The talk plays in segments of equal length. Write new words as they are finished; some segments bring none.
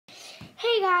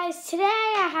Hey guys, today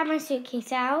I have my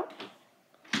suitcase out,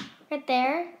 right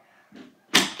there,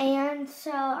 and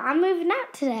so I'm moving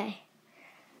out today.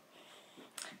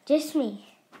 Just me.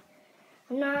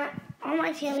 I'm not all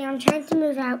my family. I'm trying to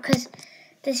move out because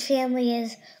this family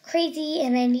is crazy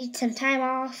and I need some time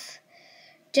off.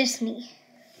 Just me.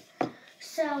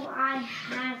 So I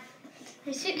have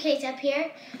my suitcase up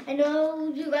here. I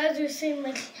know you guys are saying,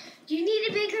 like, you need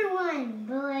a bigger one,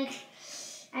 but like,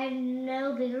 I have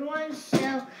no bigger one,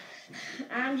 so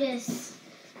I'm just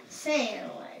saying,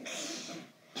 like,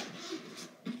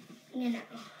 you know.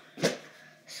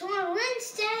 So on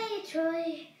Wednesday, it's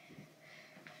really,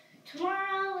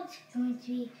 tomorrow it's going to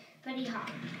be pretty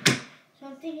hot. So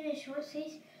I'm thinking a short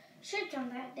sleeve shirt on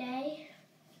that day.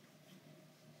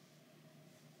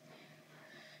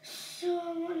 So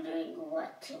I'm wondering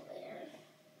what to wear.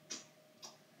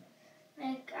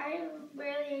 Like, I have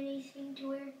barely anything to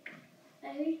wear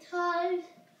every time.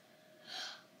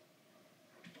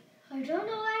 I don't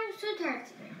know why I'm so tired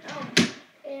today. Oh,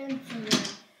 and so yeah.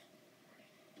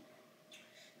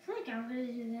 I feel like I'm going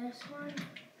to do this one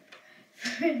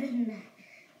for the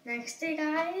next day,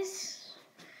 guys.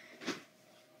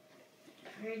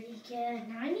 Pretty good.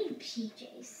 Now I need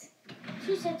PJs.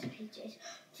 2 sets of PJs.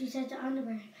 2 sets of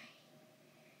underwear.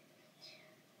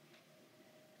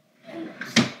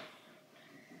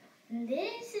 And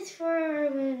this is for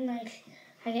when, like,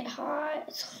 I get hot.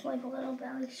 It's like a little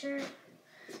belly shirt.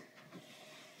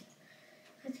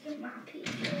 Let's get my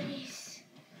PJs.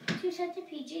 2 sets of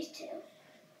PJs, too.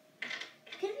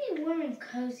 It's going to be warm and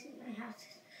cozy in my house.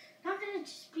 It's not going to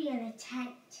just be in a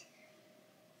tent.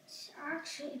 It's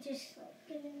actually just, like,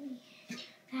 going to be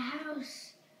the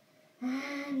house.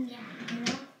 And, yeah, you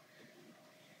know.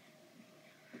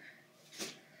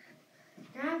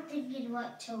 Now I'm thinking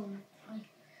what to, like,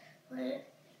 what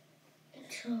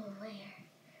to wear.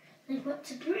 Like, what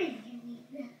to bring,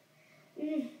 I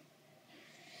mean.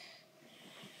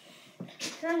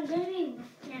 So I'm going to be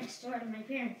next door to my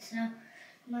parents, so I'm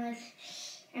like,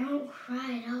 I don't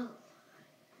cry at all.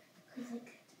 Because,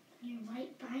 like, you're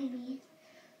right by me.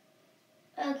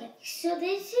 Okay, so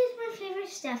this is my favorite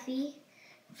stuffy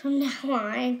from now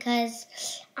on, because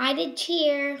I did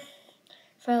cheer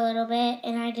for a little bit,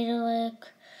 and I did like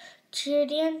cheer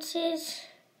dances.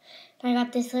 I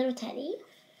got this little teddy.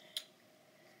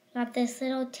 Got this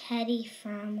little teddy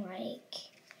from, like,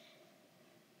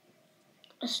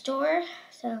 a store.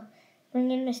 So, bring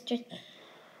in Mr. It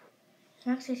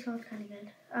actually smells kind of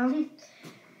good.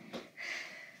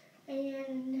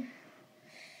 And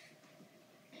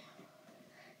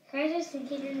guys are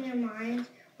thinking in their mind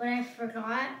what I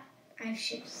forgot. I have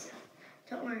shoes.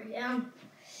 Don't worry.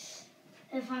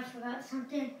 If I forgot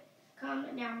something,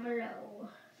 comment down below.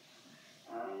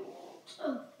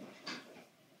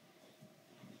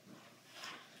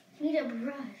 Need a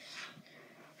brush.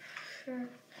 Sure.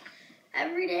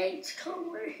 Every day it's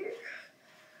comb right here.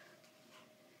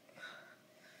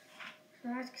 So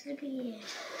that's gonna be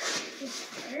this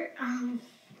part.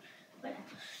 What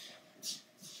else?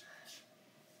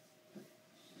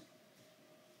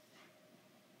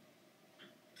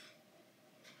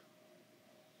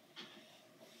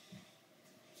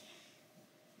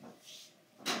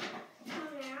 So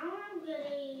now I'm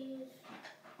gonna use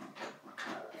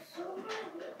so much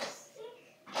lipstick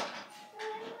that I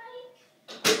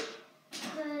like,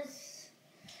 because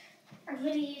I'm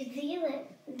gonna use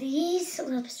these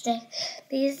lipstick.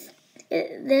 This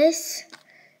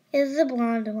is the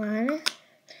blonde one.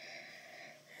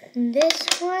 And this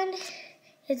one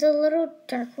is a little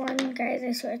dark one, guys.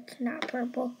 I swear it's not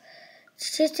purple.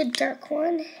 It's just a dark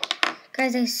one.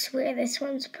 Guys, I swear this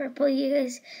one's purple. You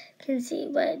guys can see,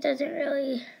 but it doesn't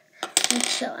really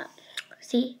show up.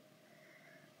 See?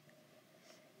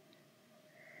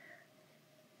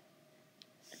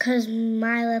 Because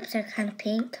my lips are kind of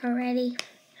pink already.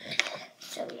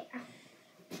 So, yeah.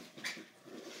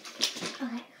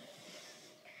 Okay.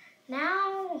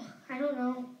 Now, I don't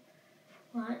know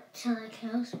what to, like,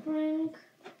 else bring.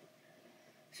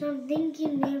 So I'm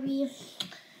thinking maybe,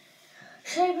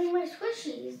 should I bring my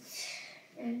squishies?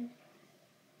 And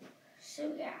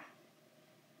so, yeah.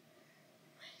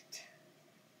 Wait.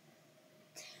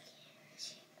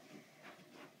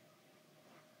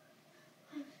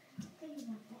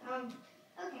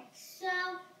 Okay, so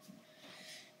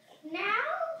now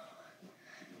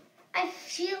I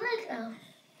feel like,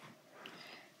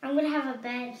 I'm going to have a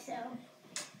bed, so,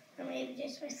 or maybe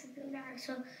just my sleeping bag.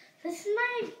 So this is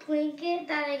my blanket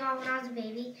that I got when I was a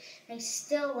baby. I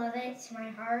still love it to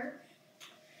my heart,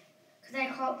 because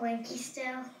I call it Blankie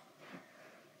still.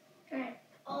 And I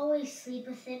always sleep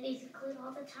with it basically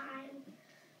all the time.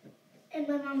 And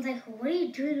my mom's like, what are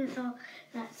you doing with all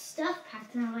that stuff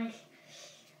packed? And I'm like,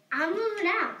 I'm moving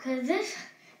out because this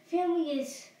family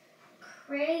is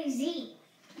crazy.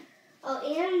 Oh,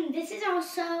 and this is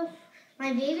also,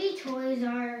 my baby toys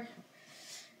are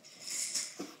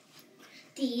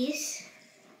these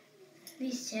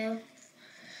two.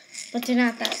 But they're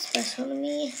not that special to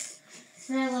me.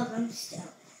 And I love them still.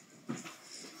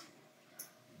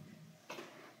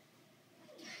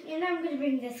 And I'm going to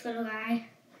bring this little guy.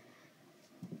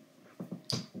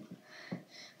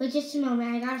 But just a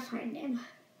moment, I got to find him.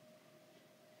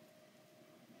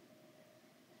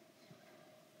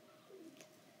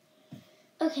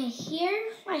 Okay,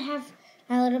 here I have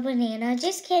my little banana.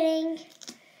 Just kidding.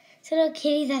 It's a little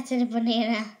kitty that's in a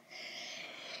banana.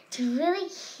 It's really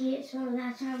cute, so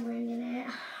that's why I'm bringing it.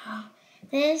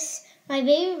 This, my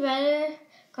baby brother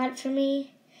got it for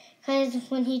me because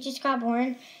when he just got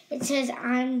born, it says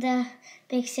I'm the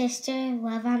big sister.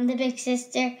 Love, I'm the big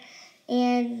sister.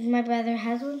 And my brother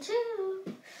has one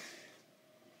too.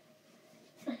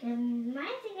 Okay,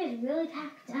 my thing is really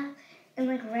packed up and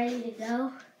like ready to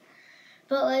go.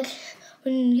 But like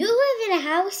when you live in a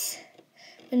house,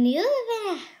 when you live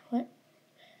in a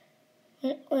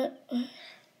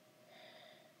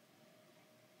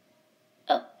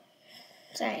oh,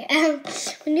 sorry.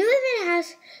 When you live in a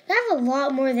house, you have a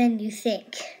lot more than you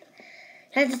think.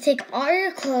 You have to take all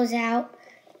your clothes out,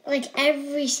 like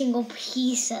every single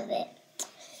piece of it.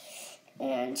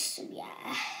 And so,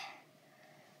 yeah.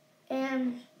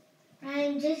 And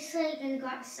I'm just like gonna go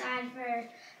outside for a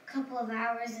couple of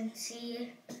hours and see.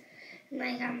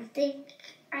 Like I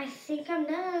think I'm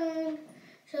done.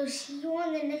 So see you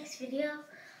on the next video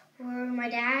where my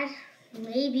dad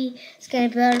maybe is gonna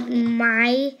build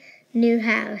my new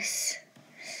house.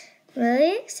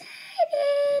 Really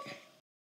excited.